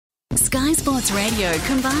Sky Sports Radio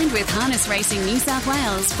combined with Harness Racing New South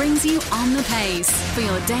Wales brings you On the Pace for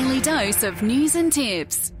your daily dose of news and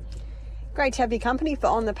tips. Great to have your company for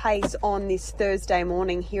On the Pace on this Thursday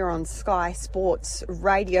morning here on Sky Sports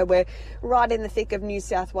Radio. We're right in the thick of New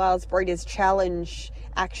South Wales Breeders' Challenge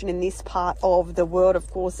action in this part of the world. Of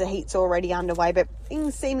course, the heat's already underway, but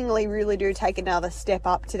things seemingly really do take another step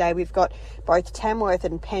up today. We've got both Tamworth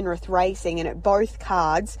and Penrith racing, and at both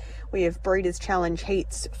cards we have Breeders' Challenge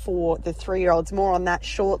heats for the 3-year-olds. More on that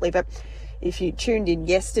shortly, but if you tuned in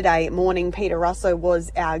yesterday morning, Peter Russo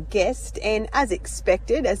was our guest, and as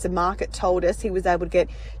expected, as the market told us, he was able to get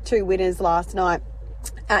 2 winners last night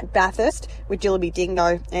at Bathurst with Jillaby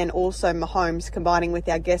Dingo and also Mahomes, combining with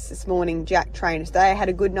our guest this morning, Jack Trainer. So they had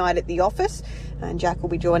a good night at the office, and Jack will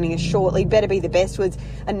be joining us shortly. Better Be the Best was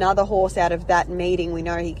another horse out of that meeting. We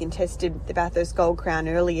know he contested the Bathurst Gold Crown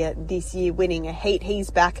earlier this year, winning a heat. He's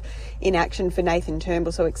back in action for Nathan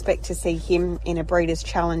Turnbull, so expect to see him in a Breeders'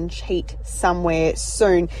 Challenge heat somewhere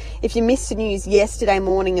soon. If you missed the news yesterday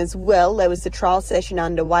morning as well, there was the trial session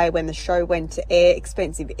underway when the show went to air.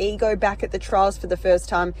 Expensive Ego back at the trials for the first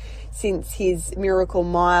time since his Miracle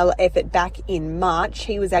Mile effort back in March.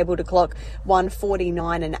 He was able to clock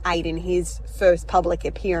 1:49 and 8 in his first public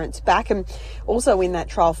appearance back, and also in that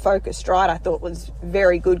trial Focus Stride I thought was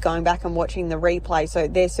very good, going back and watching the replay. So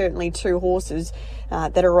there's certainly 2 horses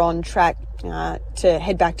that are on track to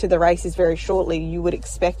head back to the races very shortly. You would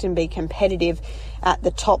expect and be competitive at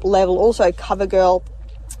the top level. Also Covergirl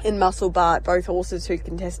and Muscle Bart, both horses who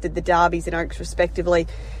contested the Derbies and Oaks respectively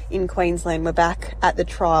in Queensland, were back at the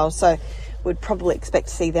trial, so would probably expect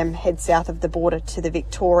to see them head south of the border to the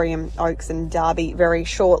Victorian Oaks and Derby very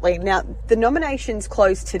shortly. Now, the nominations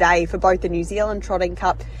close today for both the New Zealand Trotting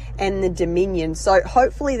Cup and the Dominion, so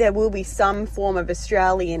hopefully there will be some form of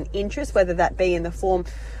Australian interest, whether that be in the form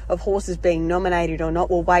of horses being nominated or not.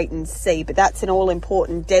 We'll wait and see, but that's an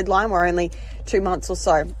all-important deadline. We're only 2 months or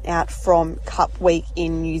so out from Cup Week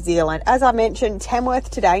in New Zealand. As I mentioned, Tamworth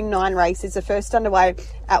today, 9 races. The first underway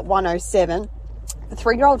at 1:07. The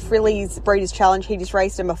 3-year-old Frillies Breeders' Challenge, he just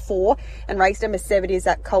raced number 4, and race number 7 is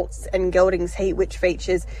at Colts and Geldings heat, which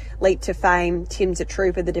features Leap to Fame, Tim's a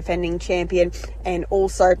Trooper, the defending champion, and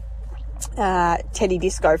also Teddy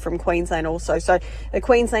Disco from Queensland also. So the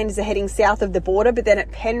Queenslanders are heading south of the border, but then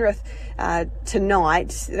at Penrith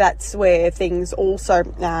tonight, that's where things also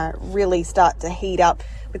really start to heat up,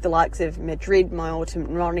 with the likes of Madrid, My Ultimate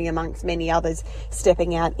Ronnie, amongst many others,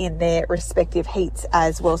 stepping out in their respective heats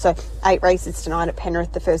as well. So 8 races tonight at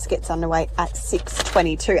Penrith. The first gets underway at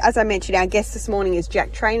 6:22. As I mentioned, our guest this morning is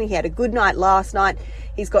Jack Trainer. He had a good night last night.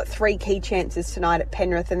 He's got 3 key chances tonight at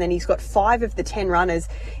Penrith, and then he's got 5 of the 10 runners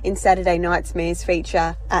in Saturday night's Mares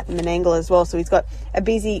feature at Menangle as well. So he's got a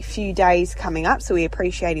busy few days coming up, so we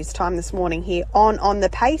appreciate his time this morning here on the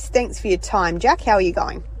Pace. Thanks for your time, Jack. How are you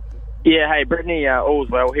going? Yeah, hey Brittany, all's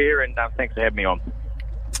well here, and thanks for having me on.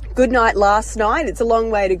 Good night last night. It's a long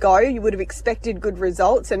way to go. You would have expected good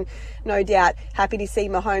results, and no doubt happy to see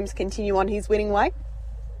Mahomes continue on his winning way.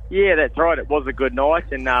 Yeah, that's right. It was a good night,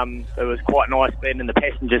 and it was quite nice being in the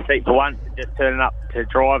passenger seat for once and just turning up to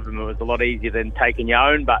drive them. It was a lot easier than taking your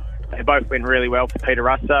own, but they both went really well for Peter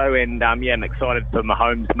Russo, and I'm excited for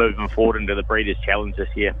Mahomes moving forward into the Breeders' Challenge this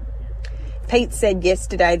year. Pete said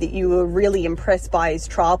yesterday that you were really impressed by his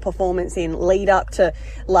trial performance in lead up to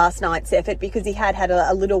last night's effort, because he had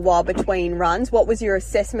a little while between runs. What was your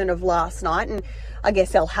assessment of last night? And I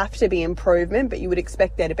guess there'll have to be improvement, but you would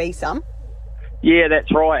expect there to be some. Yeah,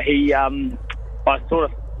 that's right. I sort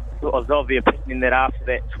of was of the opinion that after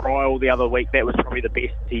that trial the other week, that was probably the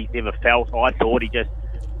best he's ever felt. I thought he just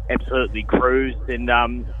absolutely cruised, and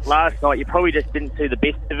last night you probably just didn't see the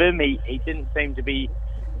best of him. He didn't seem to be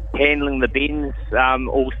handling the bends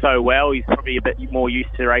all so well. He's probably a bit more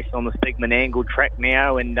used to racing on the Stigman Angle track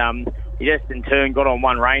now, and he just in turn got on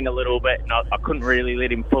one rein a little bit, and I couldn't really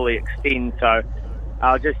let him fully extend. So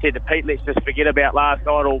I just said to Pete, let's just forget about last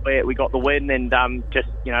night, albeit we got the win, and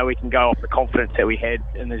we can go off the confidence that we had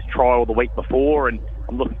in his trial the week before, and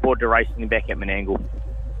I'm looking forward to racing him back at Menangle.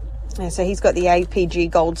 Yeah, so he's got the APG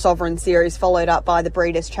Gold Sovereign Series followed up by the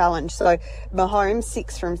Breeders' Challenge. So Mahomes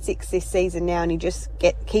 6 from 6 this season now, and he just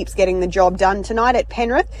keeps getting the job done. Tonight at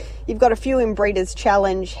Penrith, you've got a few in Breeders'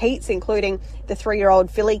 Challenge heats, including the 3-year-old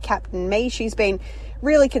filly, Captain Me. She's been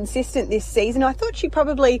really consistent this season. I thought she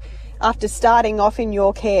probably, after starting off in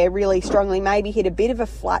your care really strongly, maybe hit a bit of a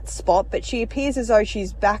flat spot, but she appears as though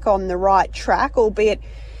she's back on the right track, albeit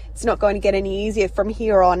it's not going to get any easier from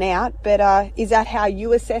here on out. But is that how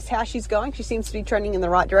you assess how she's going? She seems to be trending in the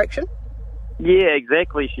right direction. Yeah,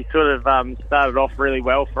 exactly. She sort of started off really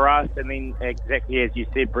well for us, and then exactly as you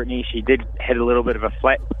said, Brittany, she did hit a little bit of a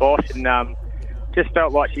flat spot, and just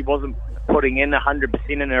felt like she wasn't putting in 100%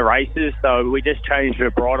 in her races. So we just changed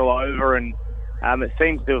her bridle over, and it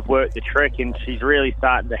seems to have worked the trick. And she's really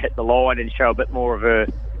starting to hit the line and show a bit more of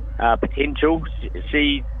her potential.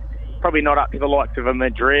 She's probably not up to the likes of a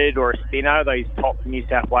Madrid or a Steno, those top New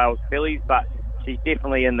South Wales fillies, but she's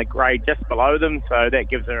definitely in the grade just below them, so that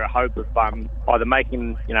gives her a hope of either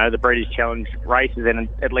making, the British Challenge races and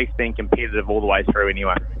at least being competitive all the way through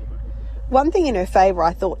anyway. One thing in her favour,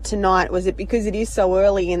 I thought, tonight was that because it is so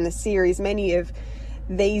early in the series, many of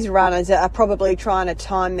these runners are probably trying to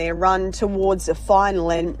time their run towards the final,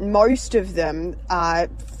 and most of them are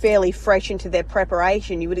fairly fresh into their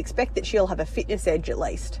preparation. You would expect that she'll have a fitness edge at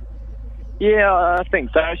least. Yeah, I think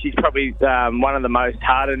so. She's probably one of the most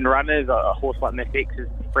hardened runners. A horse like Miss X is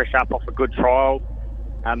fresh up off a good trial.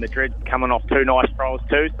 Madrid's coming off 2 nice trials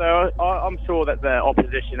too. So I'm sure that the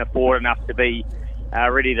opposition are forward enough to be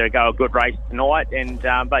ready to go a good race tonight.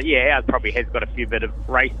 But yeah, ours probably has got a few bit of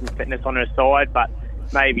racing fitness on her side, but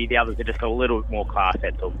maybe the others are just a little more class,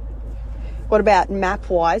 that's all. What about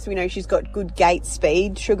map-wise? We know she's got good gate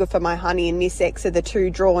speed. Sugar for My Honey and Miss X are the two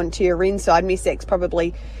drawn to your inside. Miss X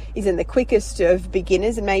probably isn't the quickest of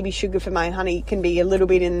beginners, and maybe Sugar for My Honey can be a little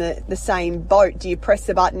bit in the same boat. Do you press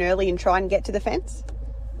the button early and try and get to the fence?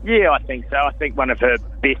 Yeah, I think so. I think one of her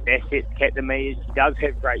best assets, Captain Me, is she does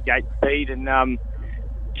have great gate speed, and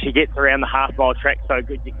she gets around the half-mile track so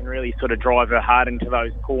good you can really sort of drive her hard into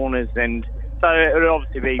those corners. And so it would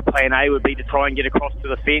obviously be plan A would be to try and get across to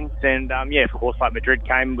the fence, and if a horse like Madrid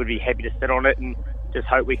came, we'd be happy to sit on it and just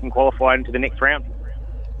hope we can qualify into the next round.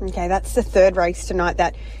 Okay, that's the third race tonight,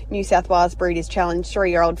 that New South Wales Breeders' Challenge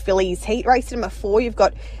 3-year-old fillies heat. Race number 4, you've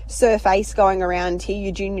got Surf Ace going around here.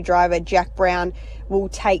 Your junior driver, Jack Brown, will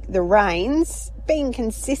take the reins. Being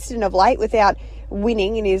consistent of late without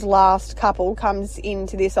winning in his last couple, comes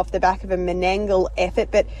into this off the back of a Menangle effort,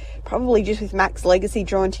 but probably just with Max Legacy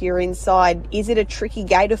drawn to your inside. Is it a tricky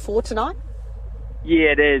gator for tonight?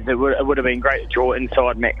 Yeah, it is. It would have been great to draw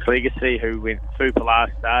inside Max Legacy, who went super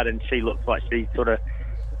last start, and she looks like she's sort of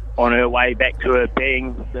on her way back to her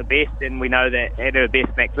being the best, and we know that at her best,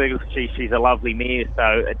 Max Legacy, she's a lovely mare,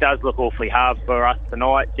 so it does look awfully hard for us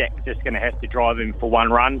tonight. Jack's just going to have to drive him for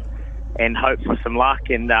one run and hope for some luck,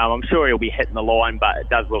 and I'm sure he'll be hitting the line, but it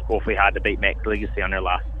does look awfully hard to beat Max Legacy on her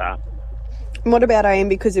last start. And what about I Am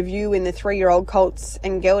Because of You in the 3-year-old Colts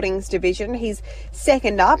and Geldings division? He's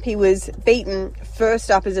second up. He was beaten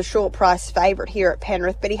first up as a short price favourite here at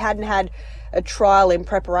Penrith, but he hadn't had a trial in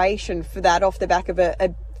preparation for that off the back of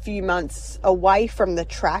a few months away from the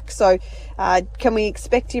track. So can we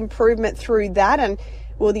expect improvement through that, and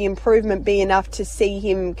will the improvement be enough to see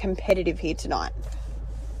him competitive here tonight?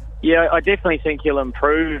 Yeah, I definitely think he'll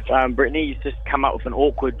improve. Brittany, he's just come up with an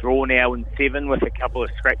awkward draw now in 7 with a couple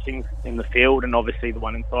of scratchings in the field, and obviously the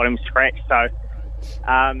one inside him scratched. So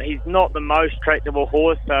he's not the most tractable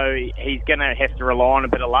horse, so he's going to have to rely on a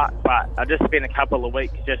bit of luck. But I just spent a couple of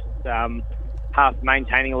weeks just half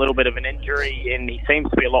maintaining a little bit of an injury, and he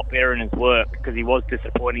seems to be a lot better in his work, because he was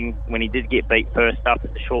disappointing when he did get beat first up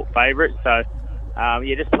as a short favourite. So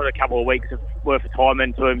just put a couple of weeks worth of time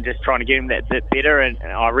into him, just trying to get him that bit better, and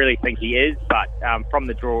I really think he is, but from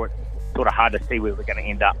the draw it's sort of hard to see where we're going to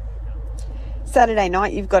end up. Saturday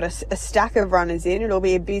night you've got a stack of runners in. It'll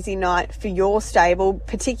be a busy night for your stable,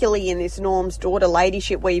 particularly in this Norm's Daughter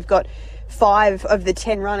Ladyship, where you've got 5 of the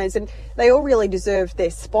 10 runners, and they all really deserve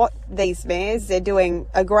their spot, these mares. They're doing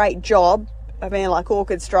a great job. I mean, like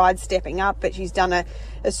Orchid Stride stepping up, but she's done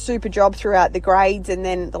a super job throughout the grades, and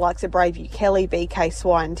then the likes of Braveview Kelly, BK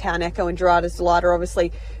Swine, Town Echo and Gerarda's Delight are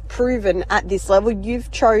obviously proven at this level.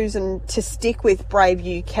 You've chosen to stick with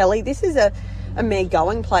Braveview Kelly. This is a mare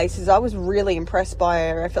going places. I was really impressed by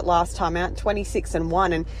her effort last time out,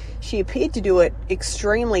 26-1, and she appeared to do it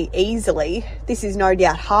extremely easily. This is no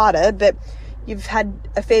doubt harder, but you've had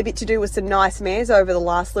a fair bit to do with some nice mares over the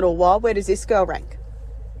last little while. Where does this girl rank?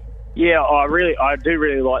 Yeah, I do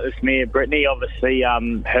really like this mare, Brittany. Obviously,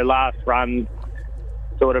 her last run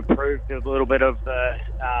sort of proved a little bit of the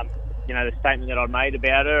statement that I made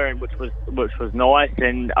about her, and which was nice.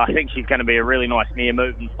 And I think she's going to be a really nice mare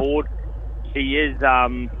moving forward. She is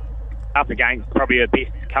up against probably her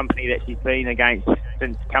best company that she's been against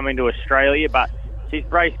since coming to Australia, but she's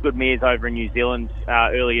raced good mares over in New Zealand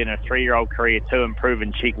early in her 3-year-old career too, and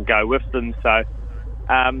proven she can go with them. So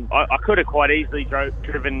I could have quite easily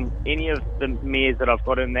driven any of the mares that I've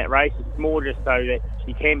got in that race. It's more just so that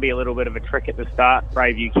she can be a little bit of a trick at the start,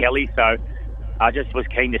 Braveview Kelly. So I just was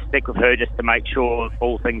keen to stick with her just to make sure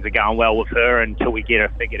all things are going well with her until we get her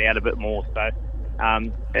figured out a bit more. So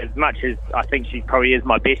as much as I think she probably is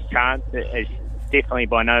my best chance, it's definitely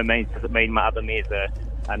by no means does it mean my other mares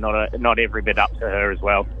are not every bit up to her as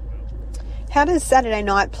well. How does Saturday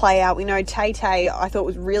night play out? We know Tay I thought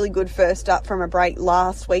was really good first up from a break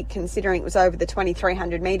last week, considering it was over the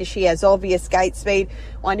 2,300 metres. She has obvious gate speed.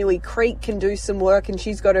 Wainui Creek can do some work, and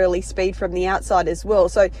she's got early speed from the outside as well.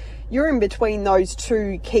 So you're in between those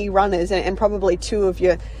two key runners and probably two of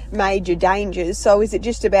your major dangers. So is it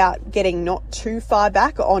just about getting not too far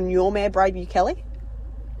back on your mare, Braveview Kelly?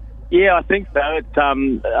 Yeah, I think so. It's, at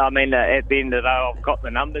the end of the day, I've got the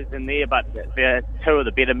numbers in there, but the two of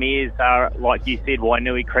the better mares are, like you said,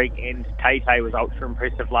 Wainui Creek and Tay was ultra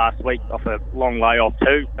impressive last week off a long layoff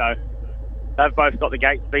too. So they've both got the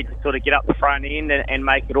gate speed to sort of get up the front end and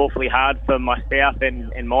make it awfully hard for myself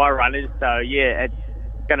and my runners. So yeah, it's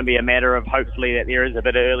going to be a matter of hopefully that there is a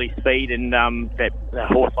bit of early speed and that a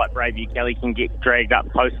horse like Braveview Kelly can get dragged up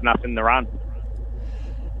close enough in the run.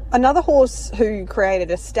 Another horse who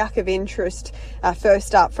created a stack of interest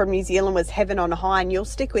first up from New Zealand was Heaven on High, and you'll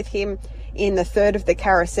stick with him in the third of the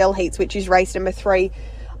Carousel Heats, which is race number 3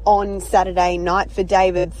 on Saturday night for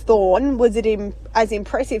David Thorne. Was it as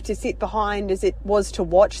impressive to sit behind as it was to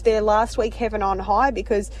watch there last week, Heaven on High?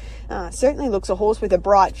 Because certainly looks a horse with a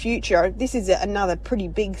bright future. This is another pretty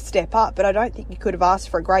big step up, but I don't think you could have asked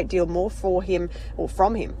for a great deal more for him or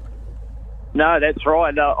from him. No, that's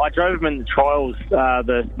right. I drove him in the trials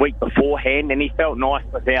the week beforehand, and he felt nice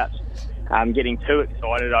without getting too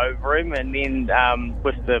excited over him. And then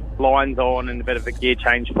with the blinds on and a bit of a gear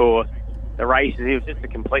change for the races, he was just a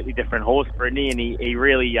completely different horse, Brittany, and he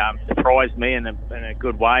really surprised me in a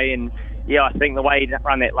good way. And yeah, I think the way he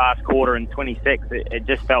run that last quarter in 26, it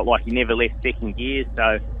just felt like he never left second gear.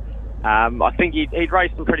 So I think he'd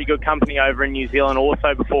raced some pretty good company over in New Zealand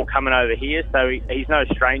also before coming over here. So he's no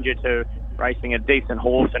stranger to racing a decent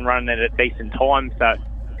horse and running at a decent time, so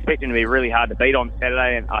expect him to be really hard to beat on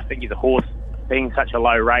Saturday. And I think he's a horse, being such a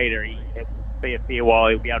low rater, it'll be a fair while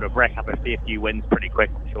he'll be able to rack up a fair few wins pretty quick,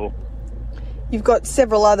 I'm sure. You've got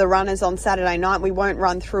several other runners on Saturday night. We won't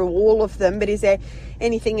run through all of them, but is there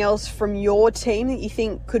anything else from your team that you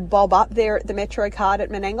think could bob up there at the Metro Card at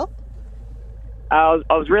Menangle? I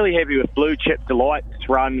was really happy with Blue Chip Delight's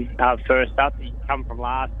run first up. He come from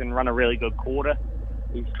last and run a really good quarter.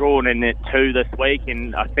 He's drawn in at 2 this week,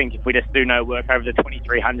 and I think if we just do no work over the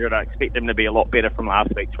 2,300, I expect him to be a lot better from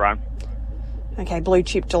last week's run. Okay, Blue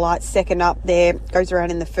Chip Delight second up there. Goes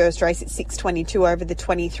around in the first race at 6:22 over the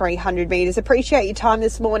 2,300 metres. Appreciate your time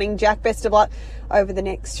this morning, Jack. Best of luck over the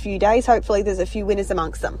next few days. Hopefully there's a few winners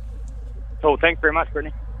amongst them. Cool, thanks very much,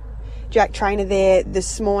 Brittany. Jack Trainer there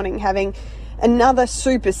this morning having another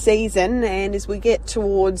super season, and as we get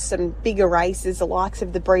towards some bigger races, the likes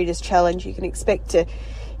of the Breeders' Challenge, you can expect to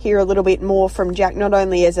hear a little bit more from Jack, not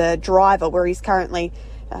only as a driver, where he's currently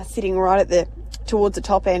sitting right at towards the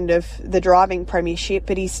top end of the driving premiership,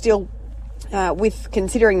 but he's still, with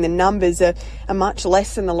considering the numbers are much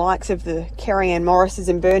less than the likes of the Kerry-Ann Morrises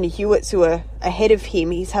and Bernie Hewitts who are ahead of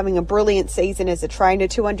him. He's having a brilliant season as a trainer,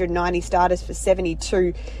 290 starters for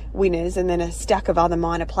 72 winners, and then a stack of other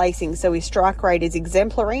minor placings. So his strike rate is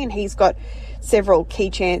exemplary, and he's got several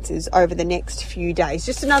key chances over the next few days.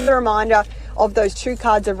 Just another reminder of those 2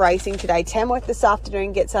 cards of racing today. Tamworth this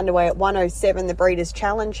afternoon gets underway at 1:07. The Breeders'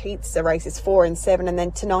 Challenge heats, the races 4 and 7, and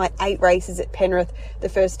then tonight 8 races at Penrith. The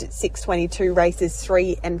first at 6:22, races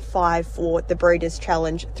 3 and 5 for the Breeders'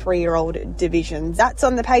 Challenge 3-year-old divisions. That's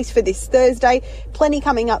on the pace for this Thursday. Plenty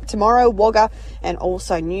coming up tomorrow, Wagga and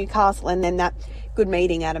also Newcastle, and then that good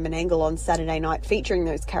meeting out of Menangle on Saturday night featuring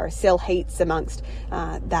those carousel heats amongst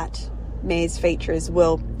that mares feature as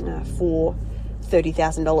well for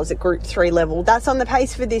 $30,000 at Group 3 level. That's on the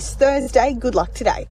pace for this Thursday. Good luck today.